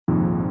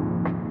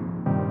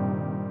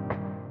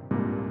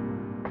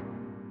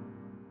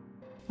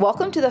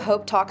Welcome to the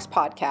Hope Talks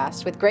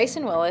podcast with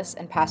Grayson Willis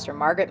and Pastor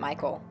Margaret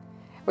Michael,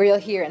 where you'll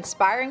hear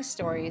inspiring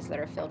stories that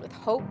are filled with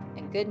hope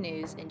and good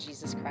news in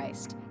Jesus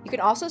Christ. You can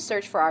also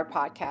search for our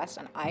podcast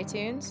on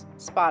iTunes,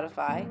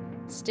 Spotify,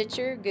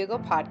 Stitcher, Google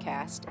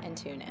Podcast, and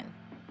TuneIn.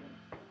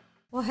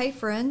 Well, hey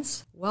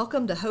friends,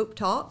 welcome to Hope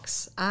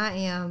Talks. I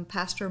am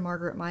Pastor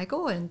Margaret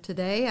Michael, and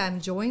today I'm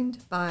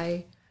joined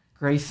by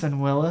Grayson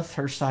Willis,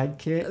 her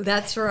sidekick.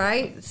 That's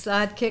right,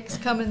 sidekick's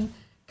coming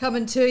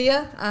to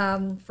you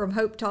from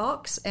Hope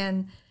Talks,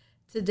 and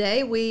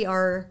today we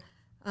are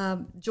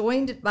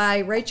joined by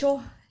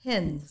Rachel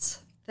Hens.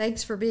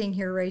 Thanks for being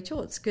here,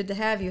 Rachel. It's good to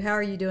have you. How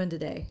are you doing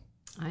today?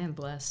 I am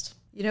blessed.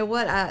 You know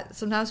what?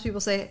 Sometimes people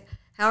say,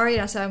 how are you?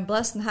 And I say, I'm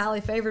blessed and highly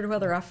favored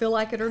whether I feel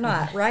like it or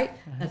not, right?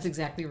 That's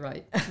exactly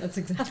right. That's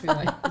exactly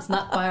right. It's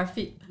not by our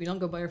feet. We don't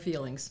go by our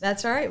feelings.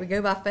 That's right. We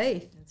go by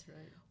faith. That's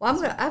right.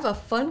 Well, I have a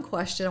fun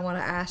question I want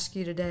to ask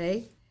you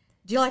today.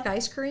 Do you like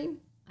ice cream?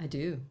 I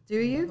do. Do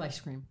you? I love ice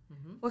cream.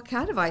 Mm-hmm. What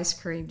kind of ice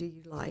cream do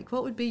you like?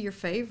 What would be your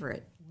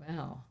favorite?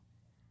 Wow.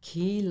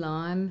 Key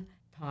lime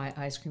pie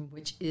ice cream,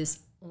 which is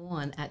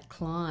on at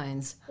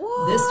Klein's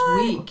this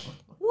week.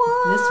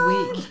 What? This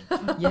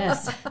week.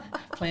 Yes.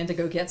 Plan to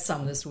go get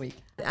some this week.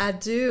 I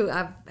do.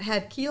 I've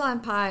had key lime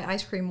pie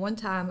ice cream one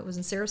time. It was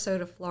in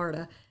Sarasota,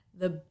 Florida.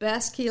 The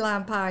best key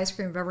lime pie ice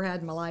cream I've ever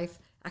had in my life.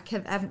 I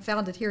haven't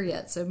found it here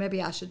yet, so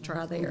maybe I should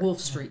try there.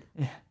 Wolf Street.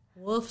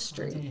 Wolf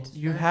Street.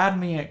 You had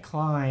me at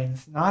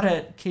Klein's, not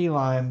at Key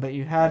Lime, but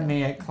you had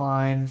me at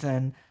Klein's,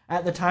 and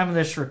at the time of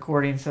this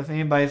recording, so if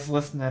anybody's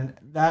listening,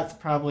 that's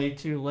probably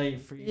too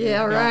late for you.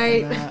 Yeah,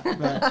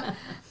 right.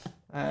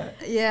 But,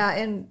 yeah,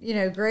 and you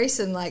know,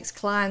 Grayson likes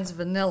Klein's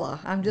vanilla.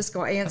 I'm just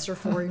going to answer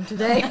for him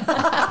today.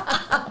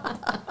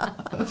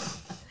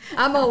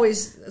 I'm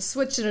always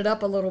switching it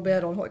up a little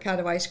bit on what kind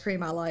of ice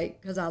cream I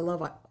like because I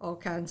love all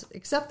kinds,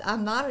 except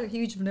I'm not a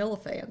huge vanilla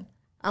fan.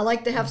 I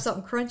like to have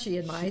something crunchy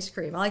in my ice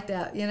cream. I like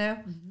that, you know?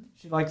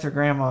 she likes her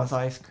grandma's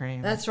ice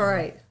cream. That's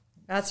right.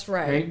 That's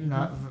right.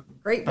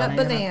 Grape nut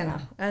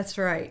banana. That's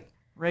right.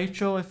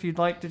 Rachel, if you'd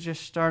like to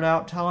just start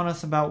out telling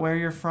us about where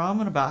you're from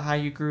and about how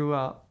you grew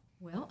up.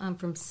 Well, I'm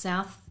from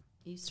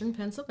southeastern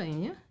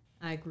Pennsylvania.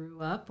 I grew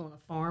up on a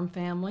farm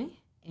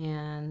family,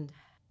 and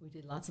we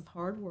did lots of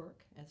hard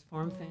work, as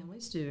farm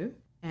families do.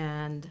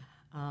 And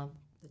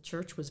the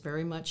church was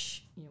very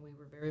much, we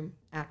were very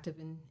active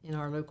in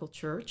our local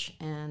church.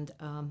 And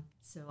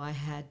so I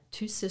had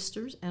two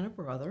sisters and a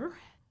brother.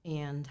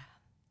 And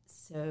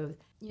so,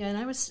 and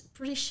I was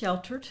pretty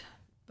sheltered,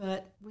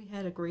 but we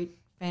had a great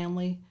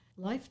family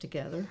life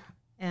together.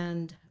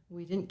 And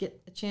we didn't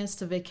get a chance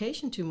to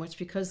vacation too much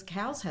because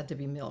cows had to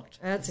be milked.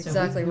 That's so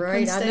exactly we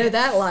right. I know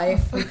that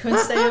life. We couldn't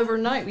stay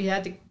overnight. We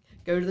had to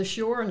go to the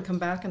shore and come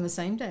back on the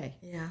same day.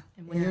 Yeah.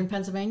 And when you're in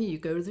Pennsylvania, you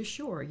go to the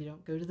shore. You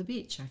don't go to the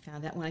beach. I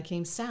found out when I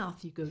came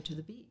south, you go to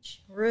the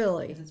beach.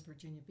 Really? Because it's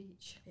Virginia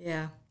Beach.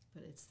 Yeah.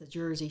 But it's the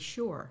Jersey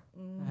Shore.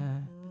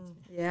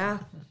 Yeah.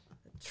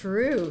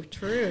 True.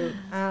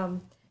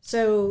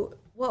 So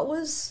what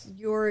was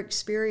your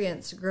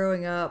experience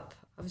growing up,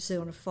 obviously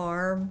on a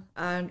farm?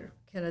 I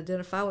can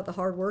identify with the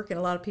hard work, and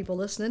a lot of people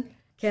listening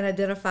can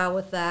identify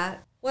with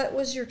that. What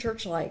was your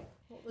church like?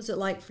 What was it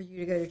like for you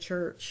to go to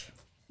church?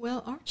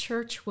 Well, our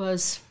church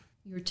was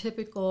your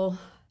typical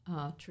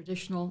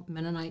traditional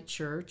Mennonite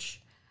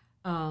church.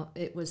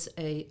 It was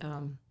a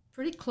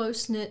pretty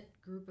close-knit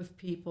group of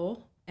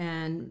people,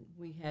 and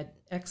we had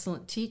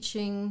excellent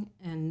teaching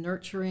and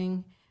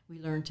nurturing. We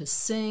learned to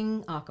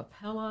sing a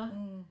cappella.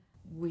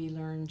 We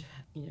learned,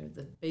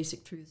 the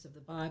basic truths of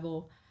the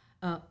Bible.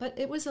 But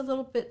it was a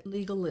little bit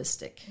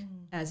legalistic,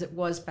 as it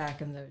was back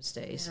in those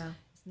days. Yeah.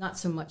 It's not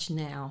so much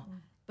now.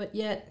 But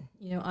yet,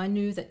 I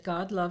knew that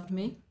God loved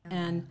me,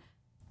 and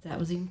that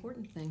was the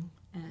important thing.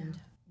 And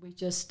we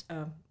just,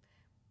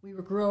 we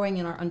were growing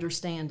in our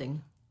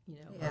understanding,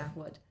 of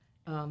what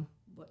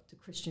the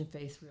Christian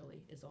faith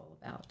really is all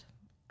about.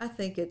 I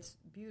think it's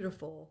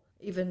beautiful,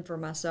 even for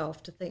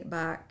myself, to think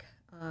back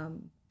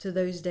to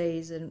those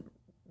days and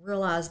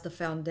realize the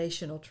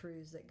foundational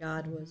truths that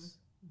God was,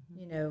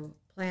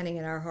 planting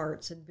in our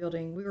hearts and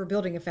building. We were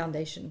building a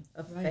foundation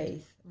of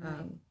faith.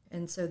 Right.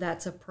 And so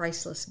that's a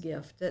priceless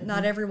gift that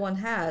not everyone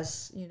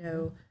has.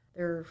 There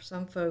are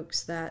some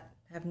folks that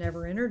have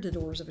never entered the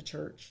doors of a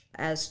church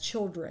as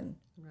children.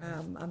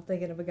 Right. I'm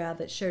thinking of a guy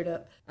that showed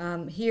up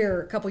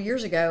here a couple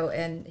years ago,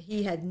 and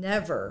he had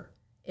never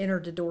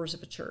entered the doors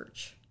of a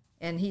church.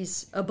 And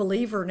he's a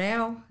believer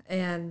now,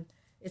 and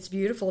it's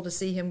beautiful to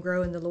see him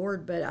grow in the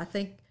Lord. But I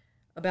think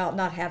about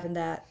not having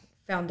that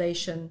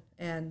foundation,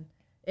 and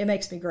it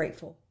makes me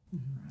grateful.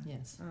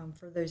 Yes,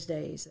 for those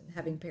days and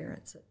having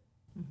parents that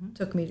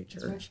took me to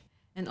church. Right.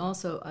 And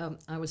also,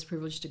 I was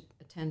privileged to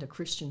attend a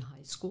Christian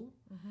high school,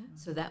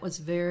 so that was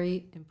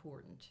very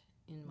important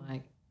in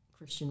my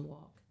Christian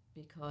walk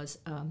because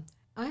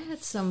I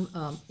had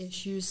some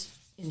issues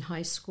in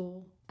high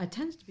school. I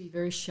tended to be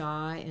very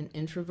shy and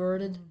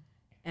introverted,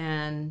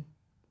 and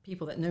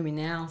people that know me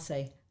now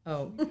say,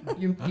 "Oh,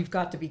 you've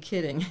got to be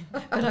kidding."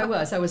 But I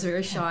was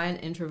very shy and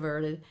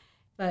introverted.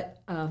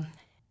 But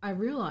I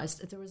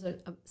realized that there was a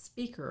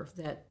speaker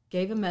that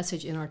gave a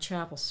message in our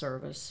chapel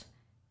service,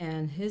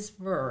 and his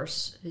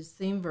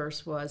theme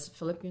verse was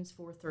Philippians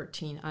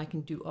 4:13, I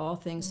can do all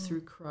things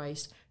through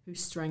Christ who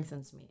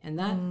strengthens me. And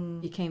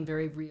that became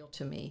very real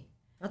to me.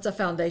 That's a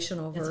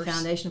foundational verse. It's a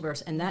foundational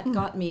verse. And that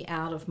got me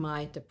out of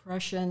my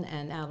depression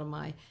and out of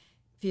my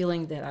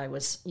feeling that I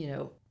was,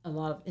 a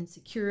lot of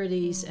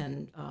insecurities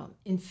and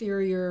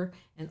inferior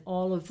and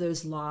all of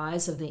those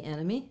lies of the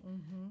enemy.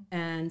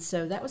 And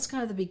so that was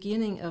kind of the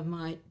beginning of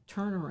my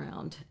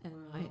turnaround and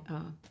my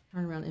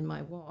turnaround in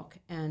my walk.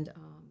 And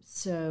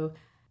so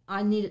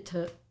I needed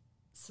to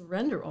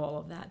surrender all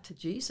of that to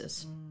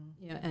Jesus,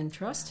 and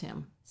trust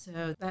him.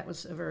 So that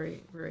was a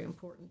very, very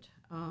important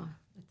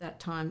at that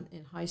time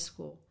in high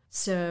school.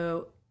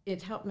 So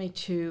it helped me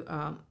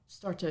to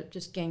start to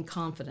just gain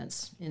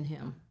confidence in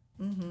him,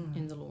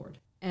 in the Lord.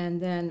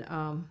 And then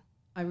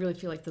I really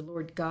feel like the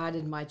Lord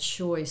guided my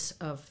choice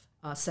of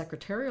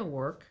secretarial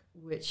work,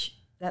 which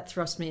that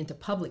thrust me into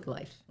public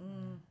life.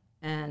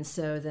 And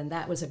so then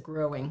that was a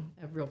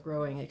real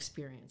growing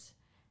experience.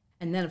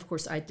 And then, of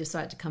course, I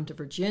decided to come to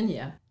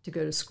Virginia to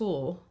go to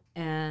school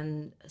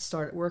and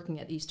started working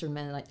at Eastern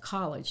Mennonite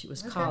College. It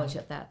was college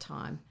at that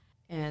time.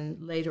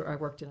 And later I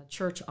worked in a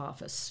church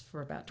office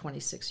for about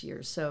 26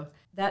 years. So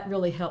that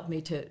really helped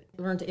me to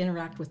learn to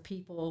interact with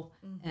people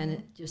and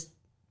it just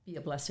be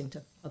a blessing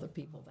to other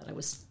people that I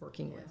was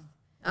working with.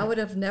 I would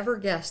have never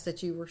guessed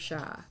that you were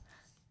shy.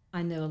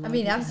 I know.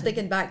 I'm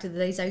thinking back to the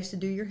days I used to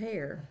do your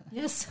hair.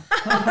 Yes.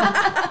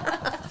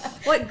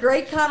 What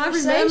great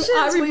conversations.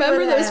 I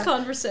remember those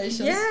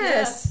conversations.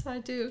 Yes. I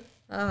do.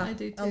 I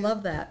do too. I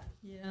love that.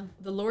 Yeah.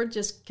 The Lord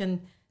just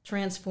can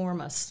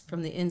transform us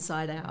from the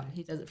inside out.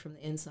 He does it from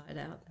the inside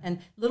out. And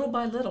little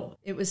by little,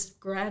 it was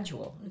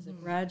gradual. It was a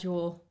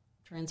gradual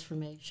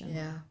transformation.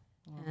 Yeah.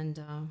 And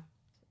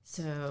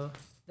so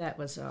that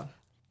was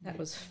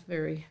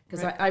very,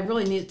 because I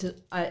really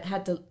I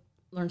had to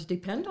learn to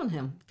depend on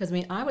him. Because,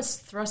 I was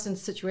thrust into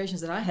situations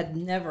that I had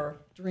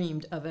never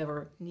dreamed of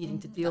ever needing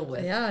to deal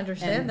with. Yeah, I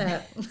understand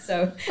that.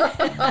 So,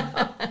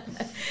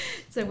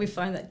 so we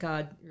find that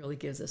God really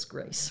gives us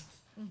grace.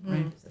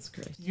 Right. That's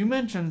great. You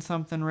mentioned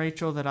something,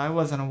 Rachel, that I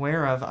wasn't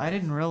aware of. I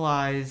didn't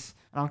realize,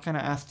 and I'll kind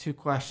of ask two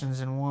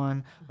questions in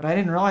one, but I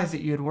didn't realize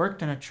that you had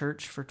worked in a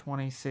church for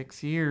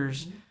 26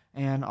 years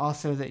and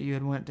also that you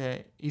had went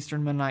to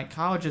Eastern Mennonite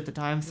College at the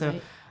time. So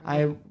Right.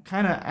 I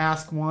kind of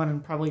ask one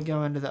and probably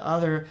go into the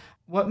other.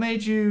 What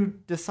made you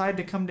decide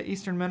to come to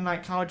Eastern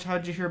Mennonite College? How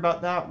did you hear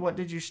about that? What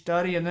did you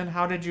study? And then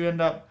how did you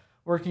end up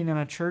working in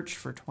a church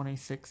for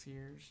 26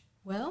 years?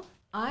 Well,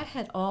 I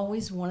had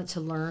always wanted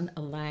to learn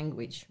a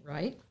language,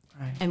 right?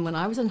 Right. And when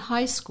I was in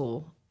high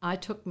school, I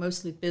took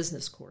mostly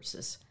business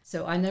courses.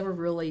 So I never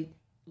really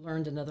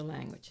learned another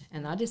language.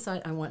 And I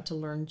decided I wanted to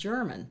learn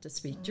German, to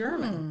speak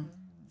German.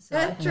 So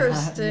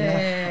Interesting.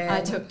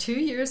 I took 2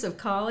 years of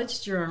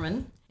college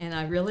German, and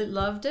I really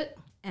loved it.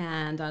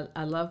 And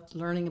I loved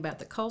learning about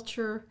the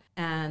culture,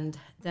 and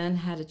then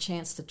had a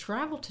chance to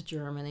travel to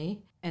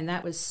Germany. And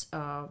that was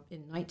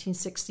in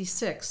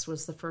 1966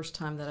 was the first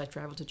time that I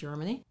traveled to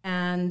Germany.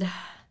 And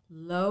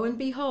lo and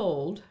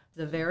behold,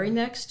 the very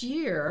next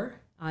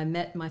year, I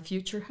met my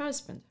future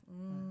husband.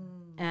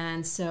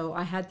 And so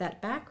I had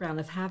that background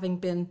of having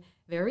been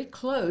very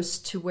close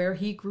to where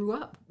he grew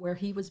up, where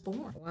he was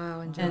born.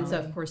 Wow. And so,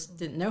 of course,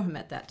 didn't know him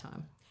at that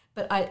time.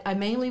 But I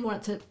mainly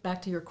wanted to,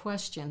 back to your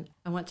question,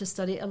 I went to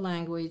study a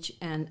language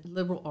and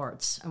liberal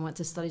arts. I went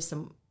to study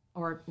some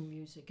art and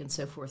music and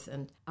so forth.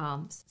 And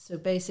so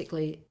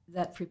basically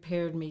that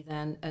prepared me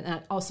then. And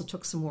I also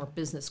took some more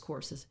business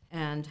courses.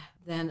 And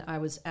then I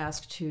was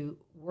asked to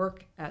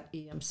work at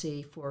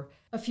EMC for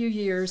a few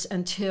years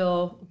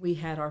until we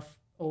had our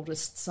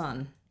oldest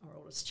son, our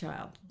oldest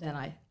child. Then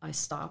I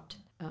stopped.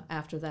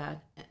 After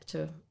that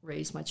to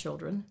raise my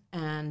children.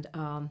 And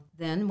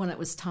then when it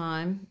was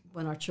time,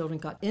 when our children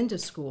got into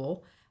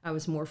school, I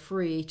was more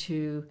free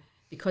to,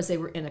 because they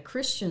were in a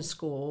Christian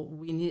school,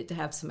 we needed to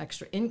have some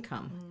extra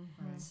income.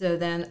 Mm-hmm. So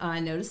then I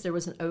noticed there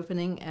was an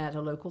opening at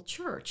a local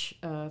church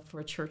for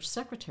a church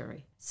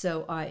secretary.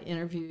 So I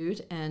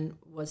interviewed and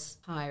was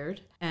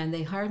hired, and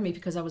they hired me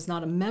because I was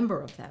not a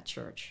member of that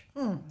church.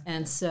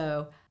 And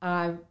so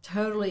I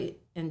totally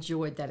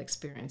enjoyed that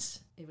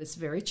experience. It was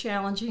very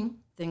challenging,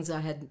 things I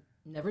had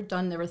never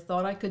done, never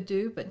thought I could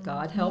do, but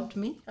God helped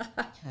me.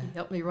 He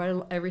helped me right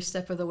every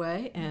step of the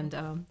way, and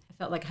I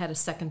felt like I had a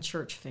second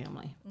church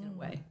family in a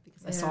way,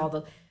 because I saw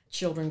the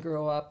children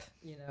grow up,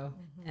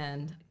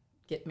 and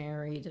get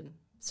married and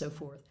so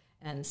forth.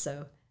 And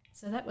so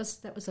that was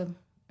a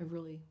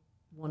really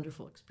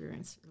wonderful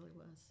experience. It really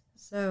was.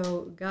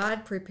 So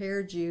God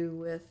prepared you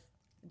with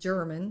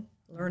German,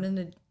 learning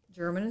the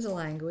German as a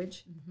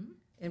language,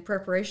 in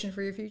preparation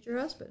for your future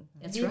husband.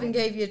 That's He even right.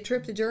 gave you a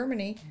trip to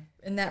Germany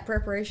in that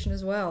preparation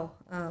as well.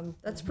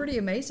 That's pretty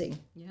amazing.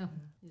 Yeah,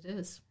 it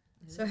is.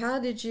 So how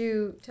did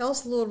you, tell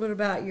us a little bit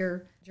about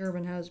your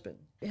German husband.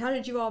 How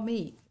did you all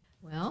meet?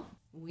 Well,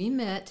 we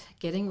met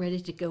getting ready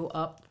to go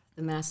up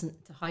to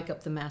hike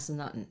up the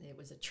Massanutten. It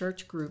was a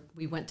church group.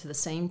 We went to the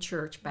same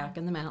church back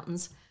in the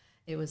mountains,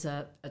 It was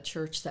a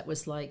church that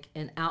was like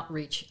an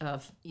outreach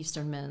of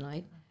Eastern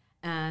Mennonite.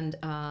 And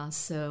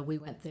so we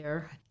went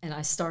there, and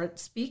I started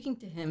speaking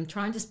to him,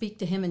 trying to speak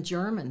to him in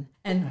German.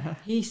 And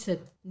he said,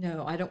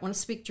 "No, I don't want to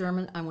speak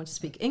German. I want to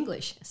speak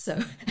English." So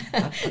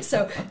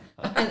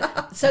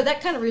that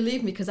kind of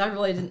relieved me, because I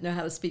really didn't know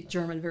how to speak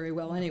German very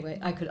well anyway.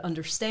 I could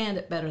understand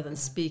it better than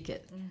speak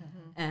it.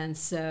 And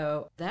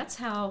so that's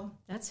how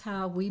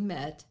we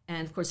met.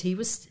 And of course, he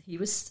was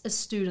a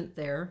student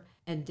there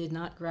and did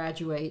not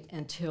graduate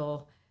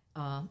until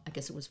I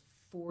guess it was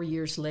 4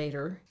 years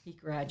later he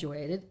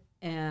graduated.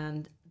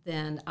 And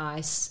then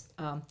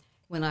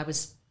when I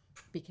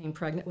became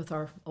pregnant with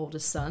our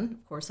oldest son,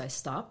 of course, I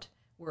stopped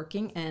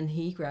working, and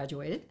he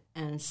graduated.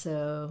 And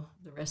so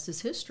the rest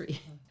is history.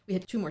 We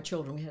had 2 more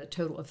children. We had a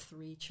total of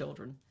 3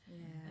 children.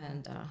 Yeah.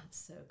 And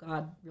so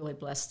God really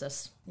blessed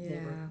us.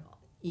 Yeah.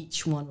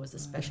 Each one was a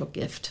special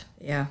gift.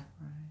 Yeah.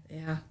 Right.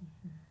 Yeah.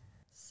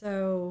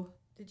 So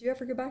did you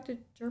ever go back to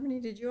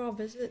Germany? Did you all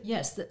visit?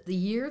 Yes. The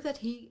year that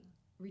he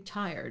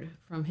retired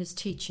from his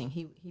teaching,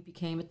 he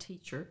became a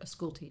teacher, a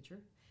school teacher,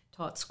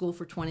 taught school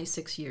for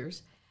 26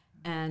 years,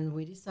 and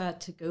we decided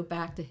to go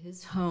back to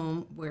his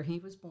home where he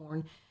was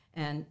born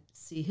and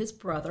see his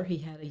brother. He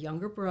had a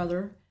younger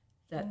brother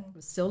that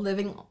was still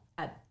living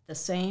at the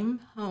same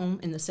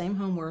home, in the same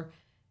home where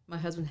my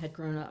husband had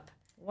grown up.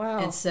 Wow.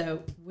 And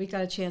so we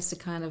got a chance to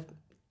kind of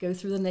go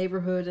through the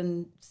neighborhood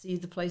and see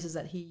the places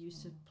that he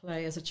used to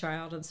play as a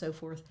child and so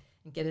forth,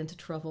 and get into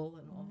trouble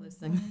and all those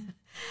things.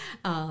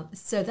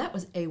 So that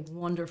was a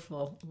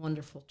wonderful,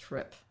 wonderful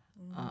trip.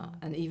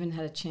 And even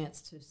had a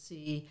chance to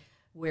see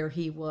where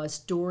he was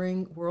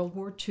during World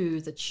War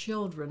II. The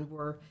children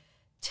were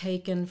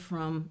taken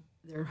from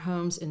their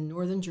homes in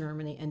northern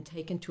Germany and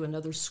taken to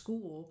another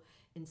school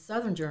in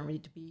southern Germany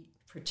to be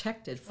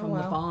protected from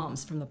the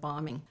bombs, from the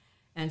bombing.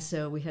 And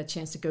so we had a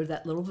chance to go to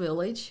that little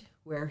village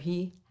where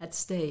he had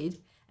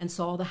stayed and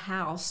saw the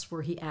house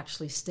where he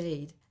actually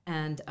stayed.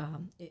 And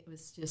it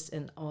was just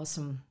an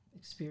awesome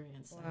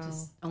experience. Wow. I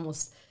just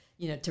almost,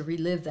 to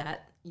relive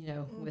that,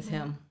 with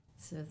him.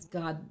 So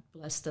God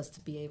blessed us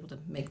to be able to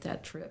make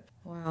that trip.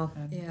 Wow.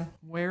 And yeah.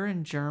 Where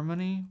in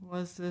Germany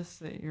was this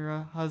that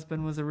your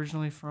husband was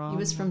originally from? He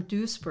was from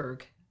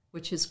Duisburg,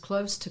 which is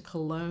close to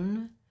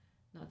Cologne,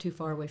 not too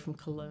far away from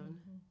Cologne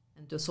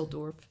and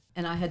Dusseldorf.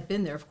 And I had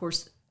been there, of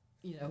course,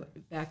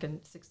 back in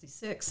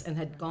 '66, and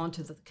had gone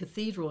to the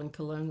cathedral in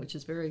Cologne, which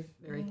is very,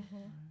 very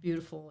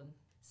beautiful. And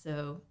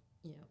so,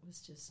 it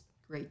was just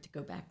great to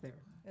go back there.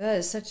 That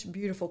is such a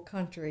beautiful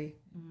country.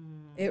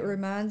 It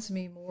reminds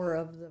me more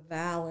of the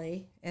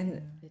valley.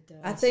 And It does.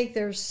 I think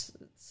there's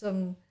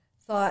some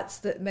thoughts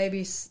that maybe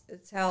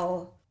it's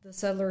how the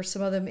settlers,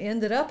 some of them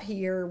ended up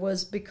here,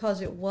 was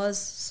because it was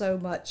so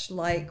much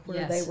like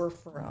where they were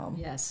from.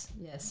 Yes.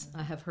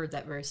 I have heard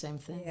that very same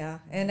thing. Yeah.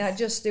 And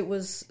it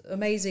was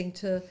amazing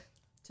to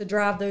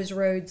drive those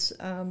roads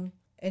and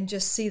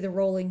just see the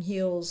rolling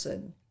hills.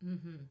 And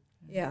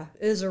yeah,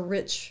 it is a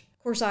rich,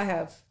 of course I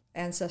have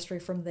ancestry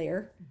from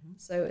there.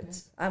 So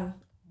I'm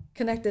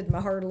connected in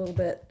my heart a little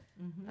bit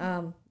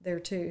there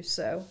too.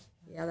 So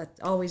yeah, that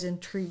always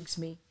intrigues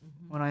me.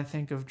 When I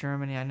think of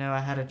Germany, I know I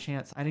had a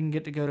chance. I didn't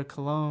get to go to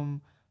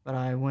Cologne, but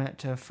I went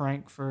to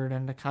Frankfurt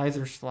and to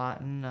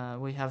Kaiserslautern.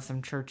 We have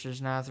some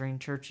churches, Nazarene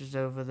churches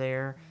over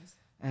there.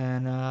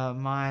 And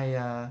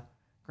my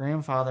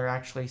grandfather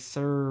actually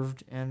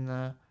served in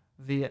the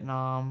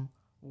Vietnam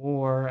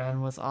War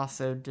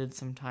and did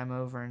some time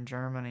over in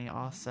Germany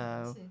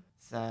also.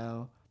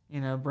 So,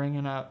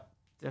 bringing up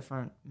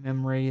different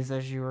memories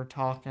as you were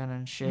talking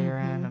and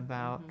sharing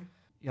about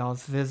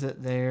y'all's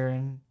visit there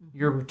and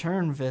your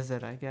return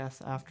visit, I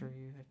guess, after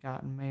you had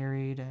gotten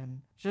married, and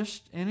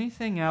just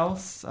anything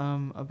else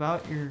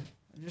about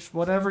just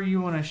whatever you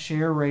want to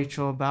share,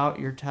 Rachel, about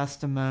your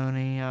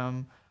testimony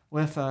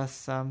with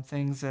us,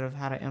 things that have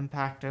had an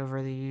impact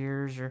over the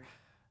years, or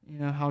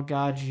how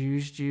God's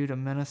used you to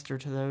minister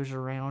to those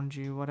around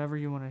you, whatever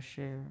you want to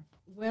share.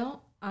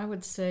 Well, I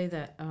would say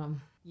that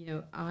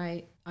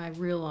I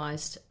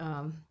realized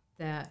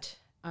that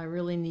I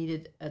really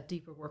needed a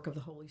deeper work of the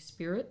Holy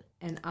Spirit,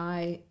 and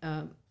I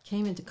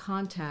came into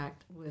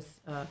contact with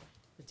the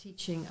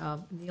teaching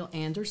of Neil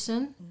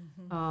Anderson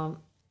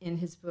in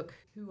his book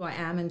Who I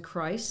Am in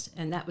Christ,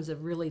 and that was a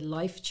really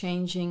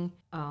life-changing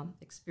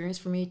experience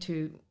for me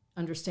to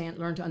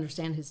learn to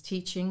understand his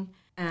teaching.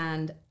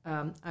 And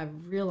I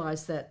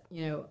realized that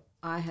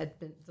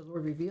the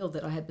Lord revealed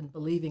that I had been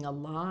believing a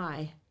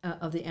lie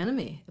of the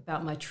enemy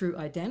about my true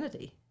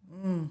identity.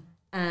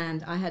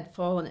 And I had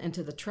fallen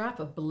into the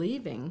trap of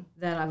believing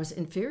that I was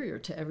inferior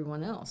to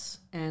everyone else.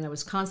 And I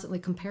was constantly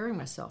comparing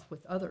myself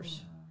with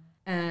others.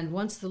 And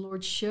once the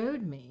Lord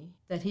showed me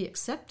that he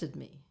accepted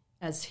me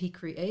as he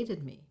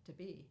created me to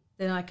be,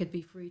 then I could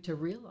be free to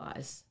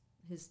realize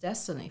his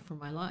destiny for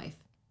my life.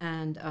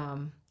 And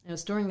it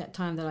was during that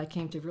time that I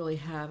came to really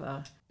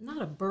have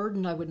not a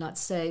burden, I would not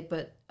say,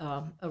 but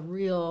a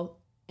real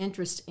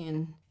interest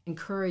in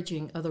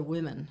encouraging other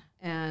women.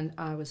 And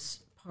I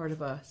was part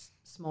of a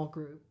small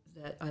group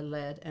that I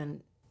led,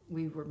 and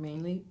we were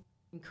mainly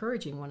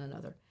encouraging one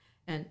another.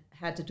 and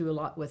had to do a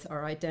lot with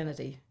our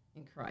identity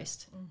in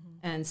Christ.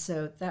 And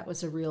so that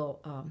was a real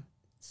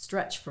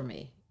stretch for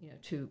me,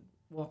 to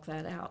walk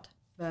that out.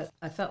 But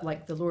I felt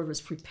like the Lord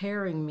was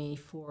preparing me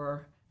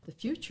for the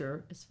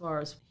future as far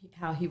as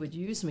how he would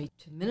use me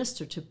to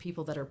minister to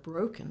people that are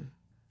broken,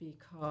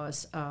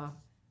 because,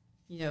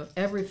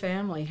 every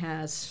family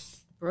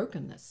has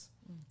brokenness.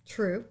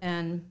 True.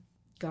 And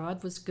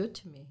God was good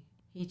to me.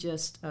 He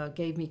just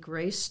gave me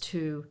grace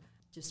to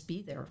just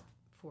be there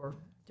for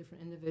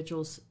different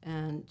individuals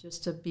and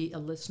just to be a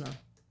listener,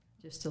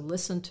 just to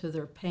listen to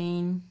their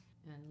pain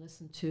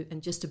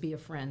and just to be a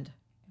friend,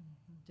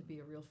 to be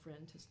a real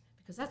friend.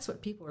 Because that's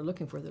what people are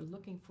looking for. They're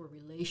looking for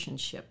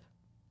relationship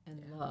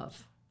and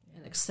love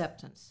and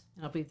acceptance.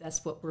 And I believe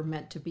that's what we're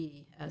meant to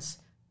be as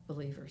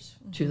believers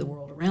to the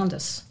world around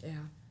us.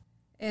 Yeah.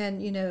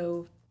 And,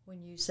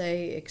 when you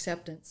say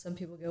acceptance, some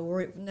people go,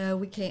 well, no,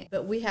 we can't.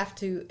 But we have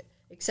to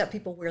accept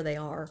people where they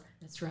are.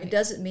 That's right. It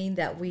doesn't mean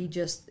that we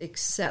just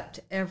accept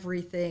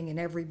everything and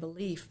every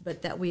belief,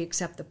 but that we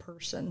accept the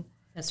person.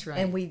 That's right.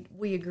 And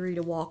we agree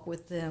to walk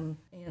with them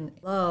in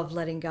love,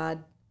 letting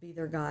God be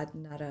their God,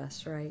 not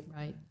us, right?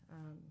 Right.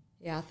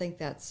 Yeah, I think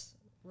that's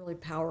really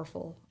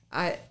powerful.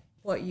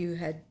 What you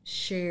had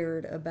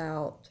shared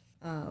about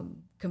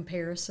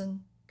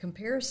comparison,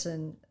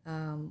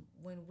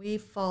 when we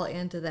fall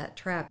into that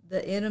trap,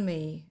 the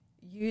enemy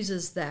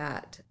uses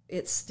that.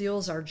 It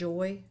steals our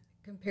joy.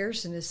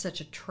 Comparison is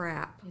such a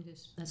trap. It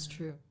is. That's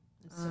true.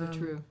 That's so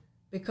true.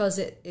 Because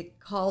it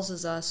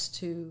causes us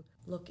to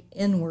look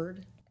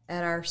inward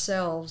at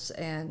ourselves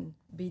and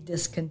be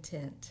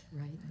discontent.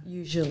 Right.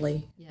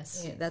 Usually.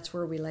 Yes. And that's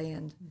where we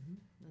land.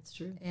 That's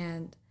true.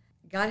 And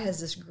God has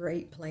this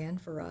great plan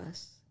for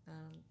us,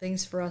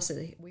 things for us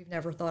that we've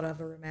never thought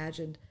of or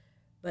imagined.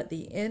 But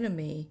the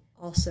enemy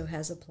also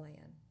has a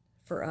plan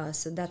for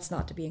us, and that's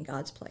not to be in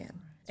God's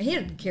plan. And he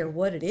doesn't care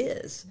what it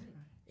is.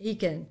 He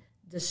can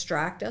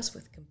distract us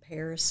with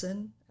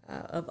comparison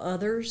of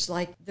others.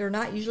 Like, they're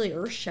not usually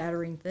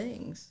earth-shattering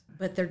things,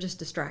 but they're just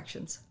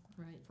distractions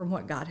from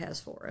what God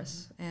has for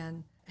us.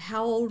 And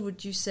how old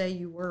would you say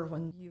you were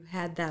when you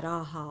had that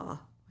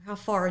aha? How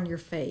far in your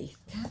faith?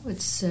 I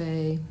would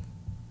say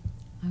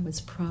I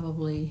was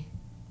probably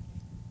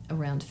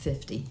around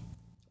 50.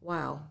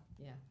 Wow.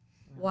 Yeah.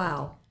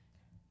 Wow.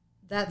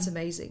 That's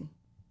amazing.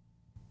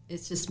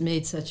 It's just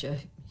made such a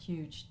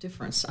huge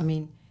difference. I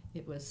mean,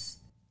 it was,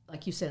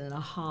 like you said, an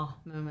aha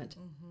moment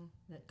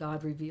that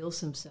God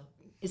reveals himself.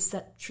 It's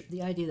that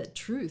the idea that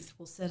truth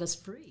will set us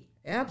free.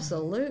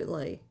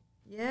 Absolutely.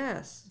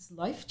 Yes. It's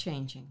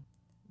life-changing.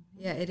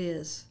 Yeah, it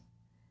is.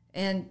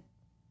 And,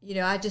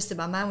 I just, in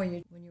my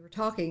mind, when you were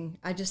talking,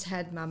 I just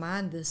had in my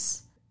mind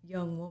this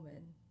young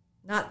woman.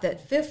 Not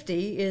that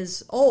 50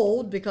 is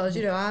old, because,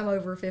 I'm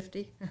over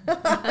 50.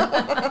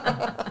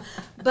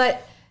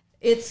 But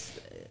it's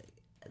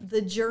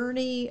the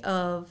journey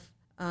of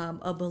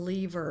a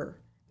believer.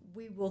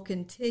 We will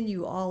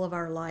continue all of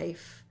our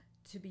life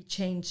to be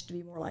changed to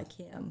be more like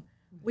him.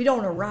 We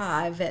don't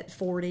arrive at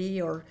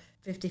 40 or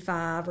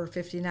 55 or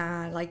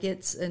 59. Like,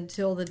 it's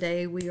until the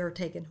day we are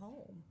taken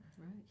home.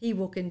 Right. He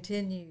will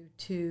continue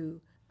to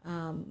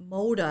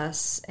mold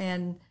us.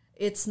 And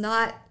it's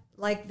not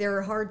like there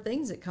are hard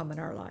things that come in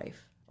our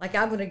life. Like,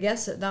 I'm going to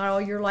guess that not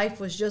all your life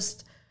was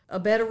just a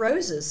bed of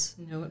roses.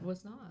 No, it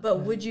was not.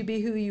 But would you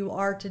be who you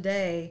are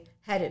today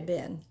had it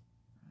been?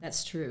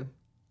 That's true.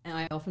 And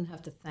I often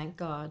have to thank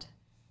God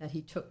that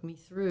he took me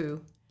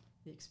through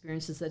the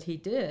experiences that he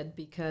did,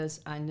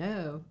 because I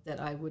know that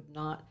I would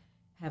not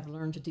have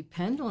learned to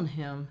depend on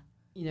him,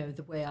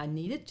 the way I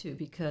needed to,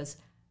 because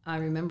I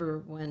remember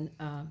when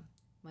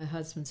my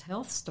husband's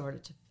health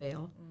started to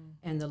fail,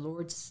 and the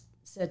Lord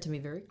said to me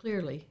very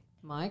clearly,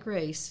 "My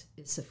grace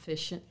is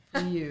sufficient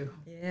for you."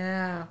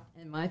 Yeah.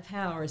 And my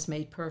power is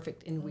made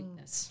perfect in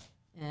weakness.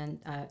 And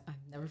I've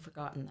never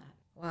forgotten that.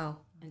 Wow.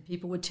 And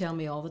people would tell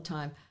me all the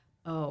time,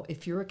 "Oh,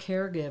 if you're a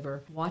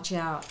caregiver, watch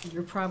out.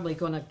 You're probably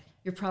going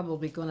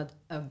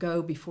to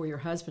go before your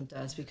husband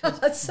does," because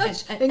that's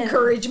such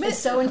encouragement.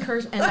 It's so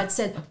encouraging. And I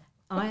said,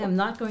 I am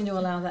not going to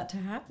allow that to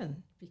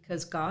happen,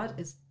 because God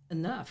is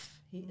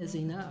enough. He is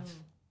enough.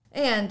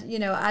 And,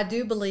 I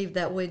do believe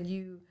that when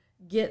you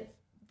get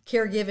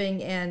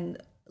caregiving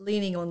and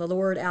leaning on the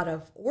Lord out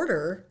of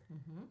order,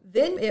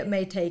 then it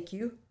may take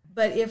you.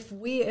 But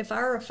if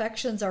our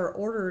affections are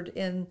ordered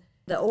in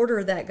the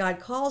order that God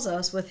calls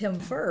us, with him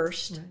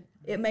first,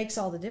 it makes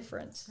all the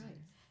difference. Right.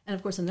 And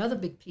of course, another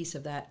big piece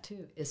of that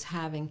too is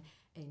having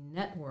a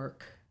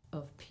network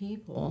of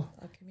people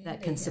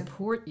that can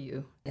support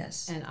you.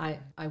 Yes. And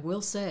I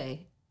will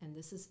say, and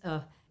this is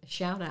a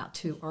shout out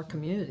to our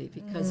community,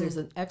 because there's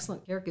an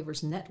excellent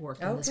caregivers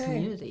network in this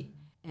community.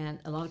 And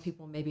a lot of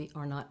people maybe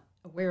are not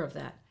aware of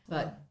that,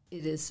 but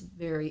it is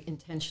very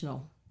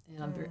intentional.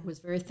 And I was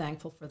very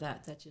thankful for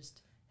that. That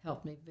just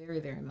helped me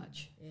very, very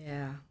much.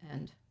 Yeah.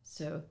 And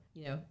so,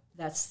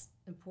 that's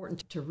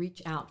important, to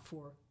reach out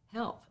for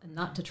help and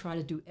not to try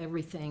to do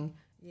everything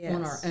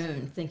on our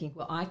own, thinking,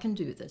 well, I can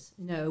do this.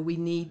 No, we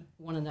need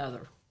one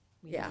another.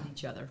 We need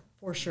each other.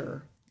 For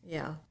sure.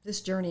 Yeah.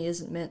 This journey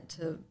isn't meant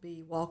to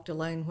be walked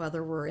alone,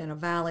 whether we're in a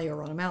valley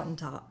or on a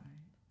mountaintop.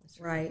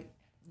 Right.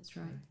 That's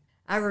right.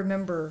 I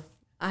remember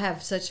I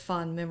have such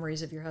fond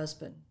memories of your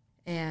husband,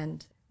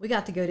 and we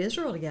got to go to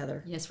Israel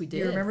together. Yes, we Do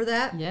did. you remember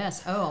that?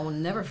 Yes. Oh, I will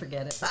never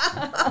forget it.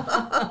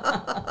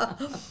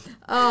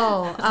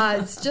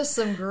 It's just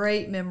some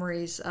great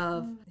memories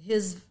of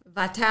his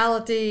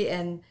vitality,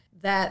 and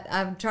that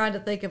I'm trying to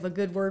think of a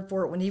good word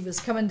for it, when he was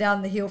coming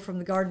down the hill from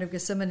the Garden of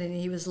Gethsemane and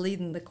he was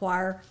leading the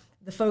choir,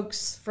 the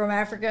folks from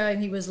Africa,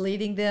 and he was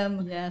leading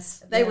them.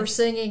 Yes. They were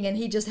singing, and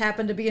he just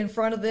happened to be in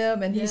front of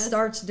them, and he Yes.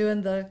 starts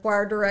doing the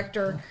choir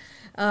director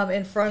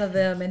in front of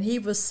them, and he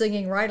was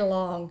singing right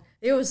along.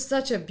 It was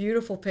such a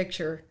beautiful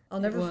picture. I'll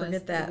never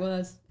forget that.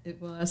 It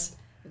was.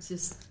 It's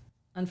just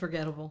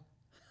unforgettable.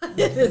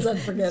 It is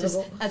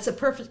unforgettable. That's a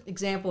perfect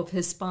example of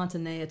his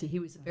spontaneity. He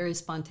was a very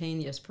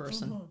spontaneous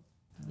person.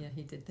 Yeah,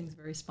 he did things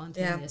very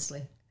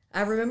spontaneously.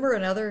 I remember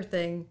another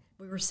thing.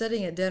 We were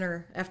sitting at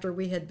dinner after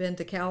we had been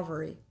to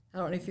Calvary. I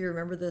don't know if you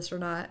remember this or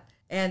not.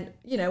 And,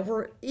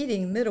 we're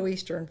eating Middle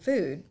Eastern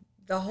food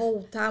the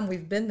whole time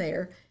we've been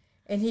there.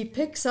 And he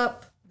picks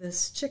up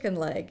this chicken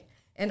leg.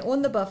 And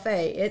on the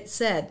buffet, it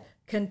said,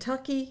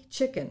 Kentucky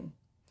chicken.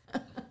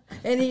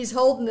 And he's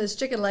holding this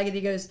chicken leg,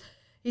 and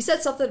he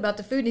said something about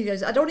the food, and he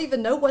goes, I don't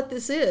even know what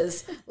this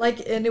is.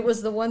 And it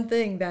was the one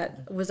thing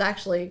that was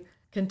actually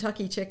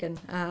Kentucky chicken.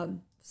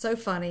 So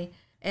funny.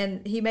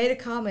 And he made a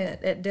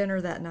comment at dinner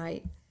that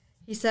night.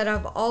 He said,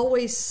 I've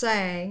always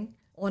sang,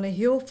 on a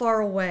hill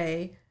far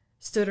away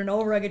stood an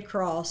old rugged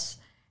cross,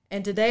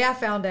 and today I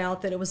found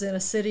out that it was in a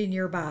city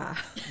nearby.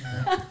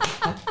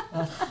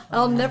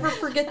 I'll never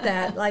forget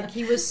that.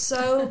 He was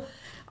so,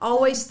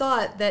 always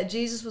thought that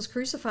Jesus was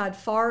crucified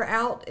far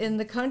out in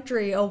the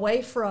country,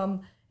 away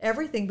from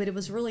everything, but it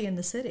was really in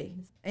the city.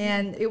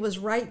 And it was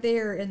right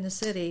there in the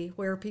city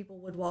where people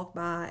would walk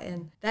by,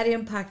 and that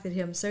impacted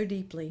him so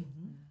deeply.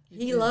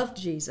 He loved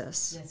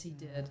Jesus. Yes, he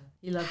did.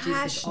 He loved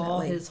Jesus with all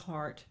his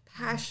heart.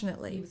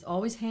 Passionately. He was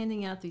always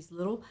handing out these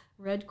little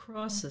red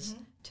crosses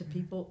to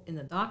people in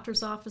the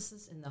doctor's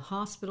offices, in the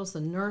hospitals, the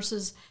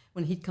nurses.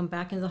 When he'd come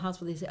back into the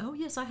hospital, they'd say, oh,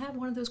 yes, I have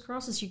one of those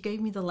crosses you gave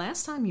me the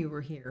last time you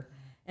were here.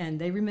 And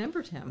they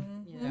remembered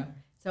him,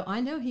 So I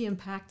know he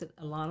impacted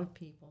a lot of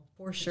people.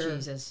 For sure.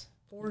 Jesus.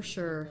 For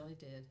sure. He really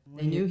did.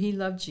 They knew he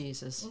loved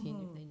Jesus. They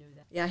knew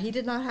that. Yeah, he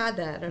did not hide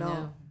that at all.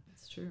 No,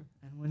 it's true.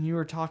 And when you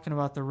were talking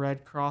about the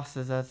red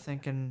crosses, I was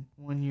thinking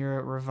when you're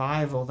at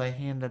revival, they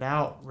handed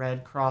out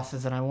red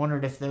crosses, and I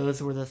wondered if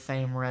those were the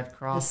same red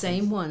crosses. The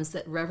same ones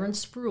that Reverend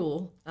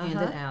Sproul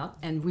handed out,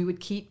 and we would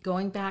keep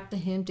going back to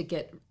him to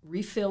get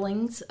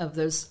refillings of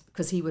those,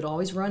 because he would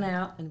always run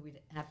out, and we'd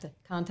have to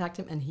contact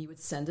him, and he would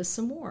send us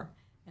some more.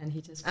 And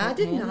he just I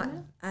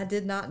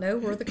did not know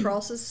where the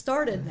crosses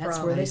started That's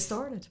from. where they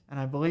started. And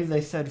I believe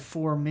they said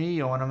 "for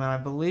me" on them, and I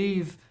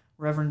believe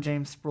Reverend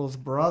James Sproul's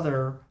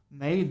brother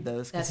made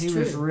those, because he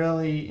was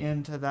really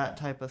into that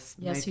type of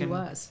Yes, he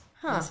was.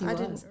 Huh, Yes, he I was.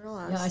 didn't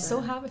realize Yeah, I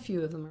still that. have a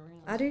few of them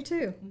around. I do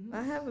too.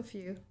 I have a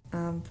few,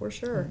 for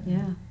sure.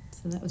 Yeah,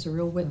 so that was a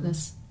real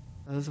witness.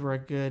 Those were a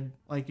good,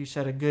 like you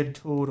said, a good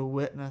tool to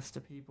witness to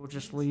people.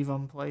 Just leave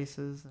them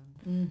places.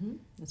 And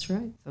That's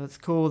right. so it's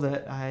cool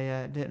that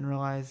I didn't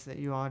realize that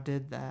you all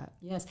did that.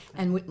 Yes,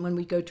 and when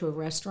we go to a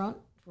restaurant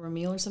for a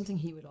meal or something,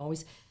 he would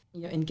always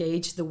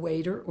engage the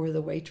waiter or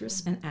the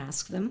waitress and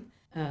ask them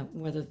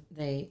whether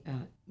they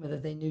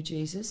knew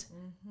Jesus.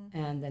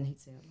 And then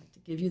he'd say, I'd like to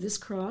give you this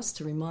cross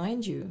to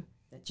remind you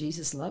that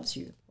Jesus loves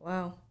you.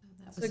 Wow.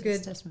 That It's was a his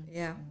good testimony.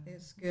 Yeah,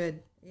 it's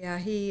good. Yeah,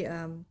 he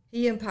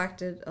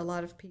impacted a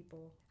lot of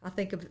people. I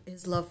think of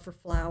his love for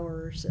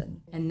flowers,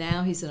 And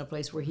now he's in a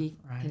place where he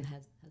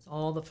has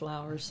all the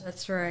flowers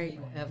that's right.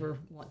 you ever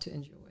want to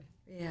enjoy.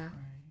 Yeah.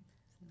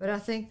 But I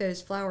think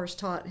those flowers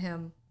taught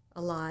him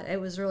a lot. It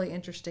was really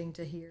interesting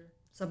to hear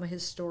some of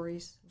his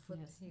stories, what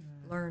he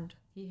learned.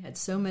 He had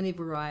so many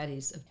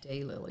varieties of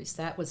daylilies.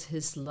 That was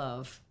his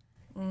love,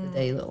 the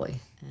daylily.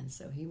 And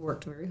so he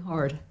worked very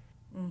hard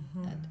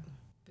at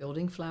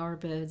building flower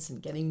beds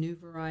and getting new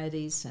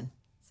varieties. And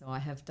so I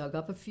have dug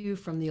up a few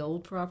from the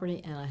old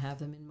property, and I have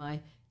them in my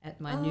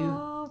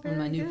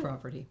new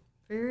property.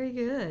 Very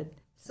good.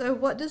 So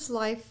what does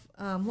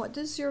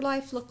your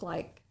life look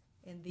like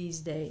in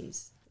these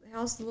days?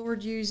 How's the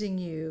Lord using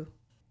you?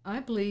 I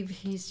believe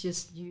he's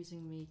just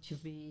using me to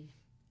be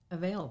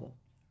available.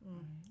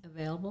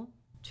 Available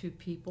to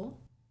people,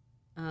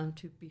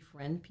 to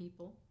befriend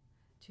people,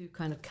 to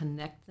kind of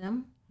connect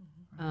them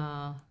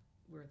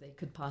where they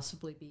could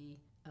possibly be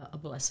a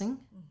blessing.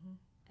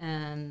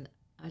 And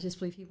I just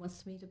believe he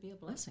wants me to be a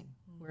blessing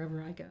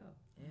wherever I go.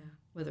 Yeah.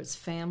 Whether it's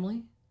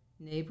family,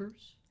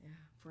 neighbors,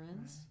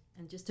 friends,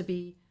 and just to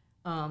be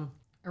a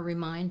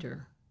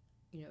reminder,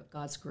 of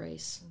God's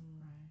grace,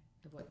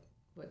 of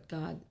what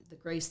God, the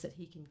grace that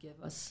he can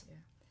give us.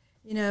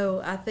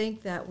 I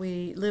think that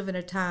we live in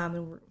a time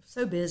and we're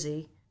so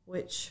busy,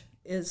 which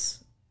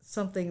is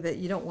something that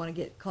you don't want to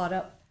get caught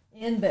up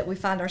in, but we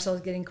find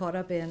ourselves getting caught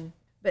up in.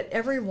 But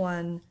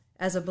everyone,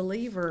 as a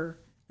believer,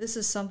 this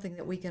is something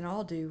that we can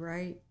all do,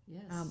 right?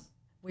 Yes.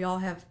 We all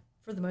have,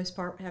 for the most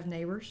part, have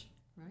neighbors,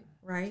 Right.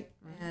 right?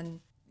 And,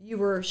 you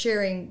were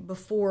sharing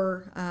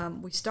before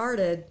we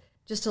started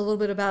just a little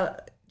bit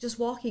about just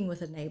walking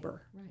with a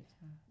neighbor. Right.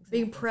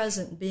 Being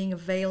present, being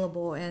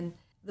available, and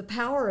the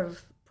power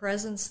of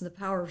presence and the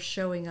power of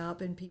showing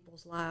up in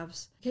people's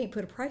lives. You can't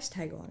put a price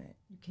tag on it.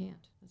 You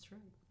can't. That's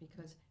right.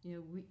 Because,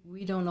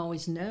 we don't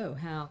always know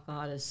how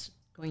God is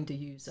going to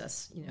use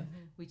us.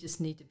 We just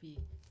need to be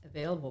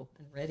available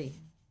and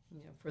ready,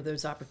 for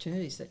those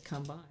opportunities that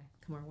come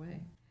our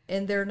way.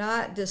 And they're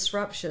not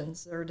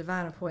disruptions, they're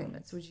divine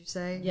appointments, would you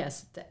say?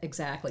 Yes,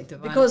 exactly.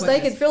 Divine because they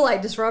appointments. can feel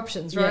like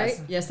disruptions, right?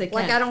 Yes, they can.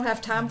 Like, I don't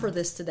have time for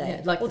this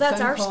today. Yeah, well,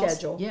 that's our calls,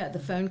 schedule. Yeah, the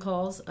phone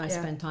calls. I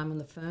spend time on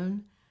the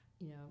phone,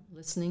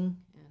 listening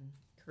and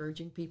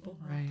encouraging people.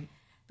 Right.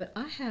 But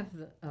I have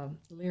the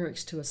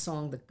lyrics to a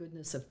song, The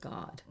Goodness of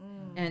God.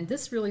 And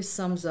this really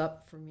sums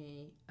up for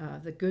me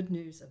the good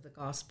news of the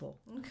gospel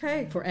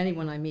Okay. for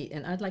anyone I meet.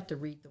 And I'd like to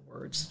read the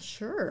words.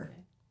 Sure.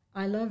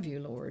 I love you,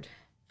 Lord,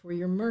 for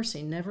your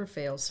mercy never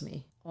fails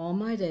me. All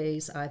my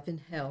days I've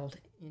been held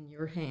in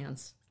your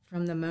hands.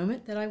 From the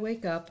moment that I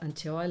wake up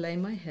until I lay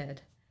my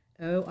head,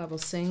 oh, I will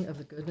sing of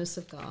the goodness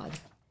of God.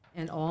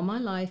 And all my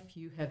life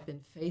you have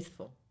been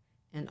faithful.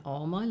 And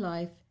all my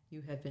life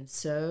you have been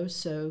so,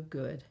 so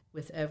good.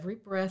 With every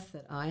breath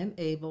that I am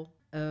able,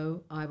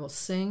 oh, I will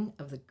sing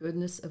of the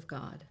goodness of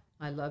God.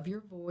 I love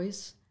your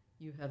voice.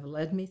 You have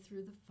led me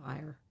through the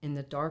fire. In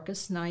the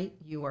darkest night,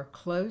 you are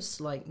close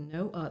like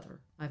no other.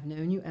 I've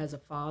known you as a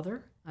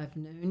father. I've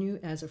known you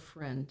as a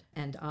friend.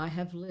 And I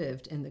have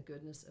lived in the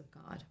goodness of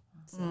God.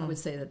 So I would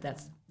say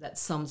that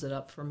sums it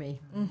up for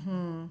me.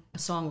 Mm-hmm. A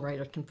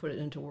songwriter can put it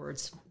into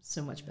words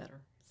so much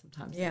better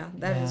sometimes. Yeah,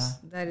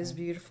 that is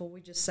beautiful.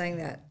 We just sang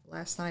that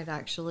last night,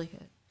 actually,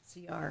 at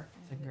CR.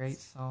 It's a great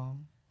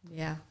song.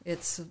 Yeah,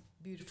 it's a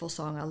beautiful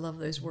song. I love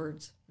those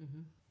words.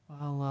 Mm-hmm.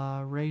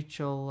 Well,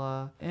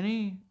 Rachel,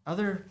 any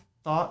other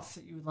thoughts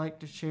that you would like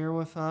to share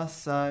with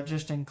us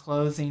just in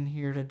closing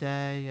here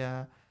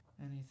today?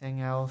 Anything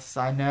else?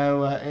 I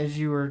know as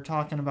you were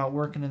talking about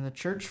working in the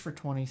church for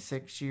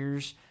 26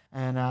 years,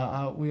 and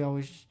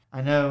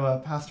I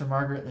know Pastor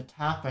Margaret, the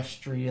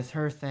tapestry is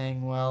her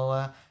thing.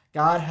 Well,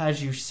 God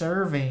has you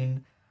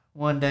serving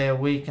one day a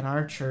week in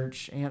our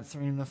church,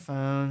 answering the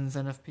phones,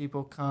 and if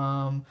people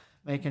come,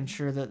 making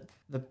sure that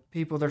the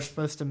people they're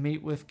supposed to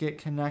meet with get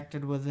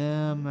connected with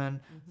them. And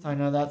so I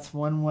know that's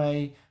one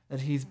way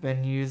that he's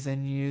been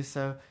using you.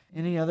 So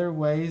any other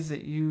ways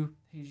that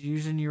he's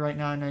using you right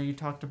now? I know you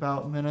talked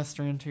about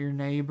ministering to your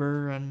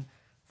neighbor and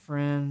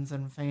friends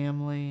and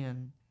family.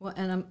 Well,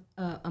 and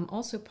I'm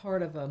also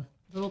part of a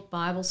little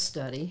Bible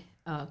study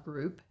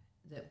group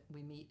that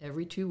we meet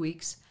every 2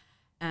 weeks,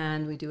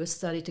 and we do a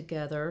study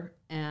together,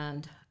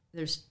 and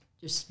there's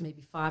just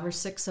maybe 5 or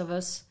 6 of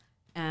us,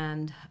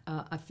 and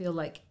I feel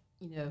like,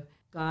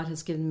 God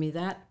has given me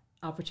that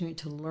opportunity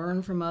to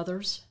learn from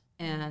others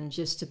and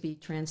just to be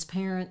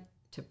transparent,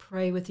 to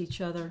pray with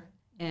each other,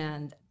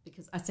 and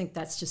because I think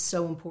that's just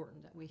so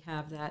important that we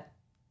have that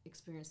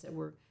experience, that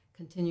we're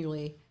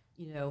continually,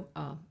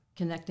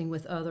 connecting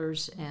with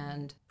others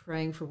and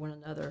praying for one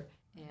another.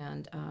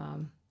 And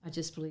I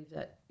just believe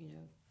that,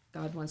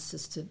 God wants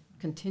us to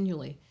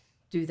continually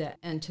do that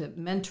and to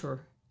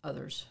mentor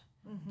others,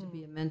 to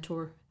be a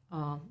mentor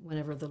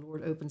whenever the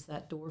Lord opens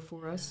that door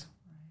for us.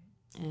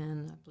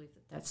 And I believe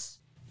that that's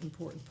an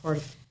important part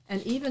of it.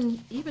 And even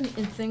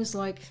in things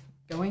like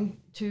going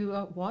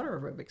to water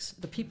aerobics,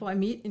 the people I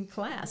meet in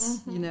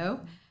class,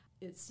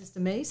 it's just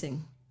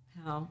amazing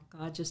how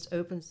God just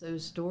opens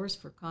those doors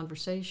for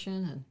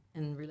conversation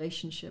and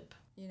relationship.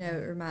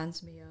 It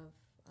reminds me of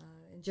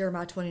in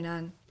Jeremiah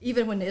 29,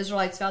 even when the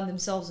Israelites found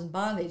themselves in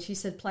bondage, he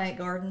said, plant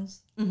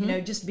gardens,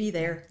 just be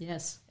there.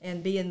 Yes.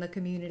 And be in the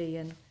community.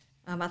 And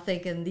I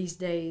think in these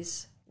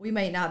days, we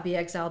may not be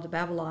exiled to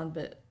Babylon,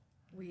 but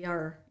we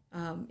are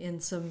in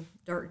some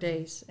dark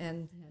days.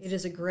 And it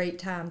is a great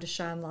time to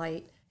shine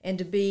light and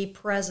to be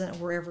present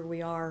wherever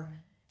we are.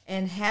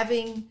 And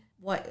having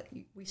what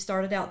we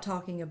started out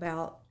talking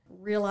about,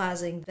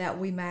 realizing that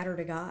we matter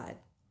to God.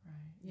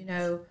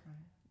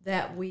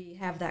 That we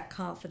have that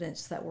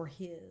confidence that we're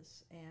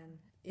his. And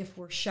if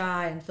we're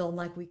shy and feeling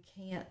like we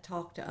can't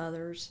talk to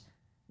others,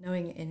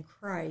 knowing in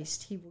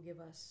Christ, he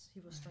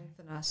will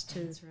strengthen us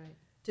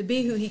to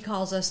be who he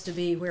calls us to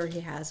be, where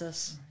he has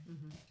us.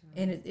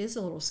 And it is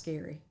a little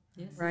scary.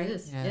 Yes, right? It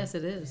is. Yeah. Yes,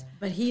 it is.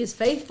 But he is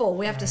faithful.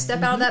 We have to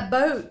step out of that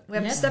boat. We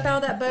have to step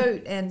out of that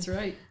boat, and That's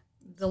right.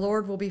 the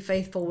Lord will be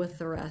faithful with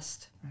the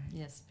rest.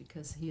 Yes,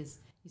 because he's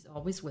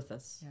always with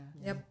us.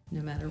 Yeah. Yep.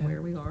 No matter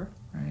where we are,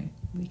 Right.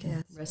 we can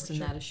Yes, rest for in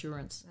sure. that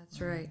assurance.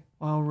 That's right.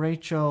 Well,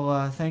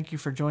 Rachel, thank you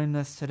for joining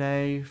us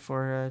today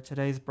for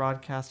today's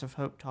broadcast of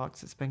Hope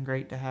Talks. It's been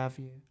great to have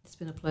you. It's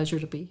been a pleasure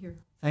to be here.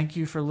 Thank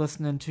you for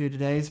listening to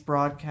today's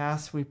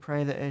broadcast. We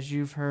pray that as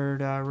you've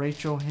heard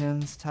Rachel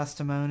Henn's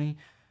testimony,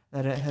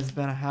 that it has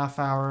been a half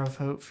hour of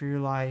hope for your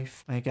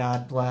life. May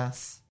God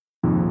bless.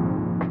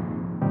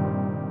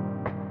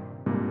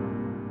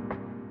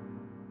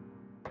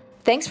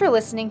 Thanks for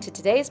listening to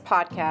today's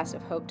podcast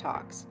of Hope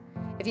Talks.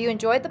 If you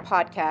enjoyed the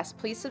podcast,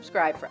 please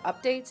subscribe for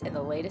updates and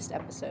the latest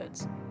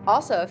episodes.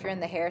 Also, if you're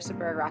in the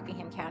Harrisonburg,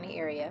 Rockingham County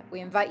area,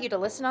 we invite you to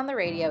listen on the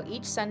radio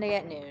each Sunday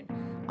at noon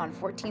on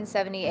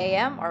 1470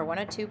 AM or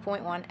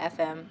 102.1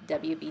 FM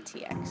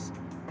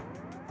WBTX.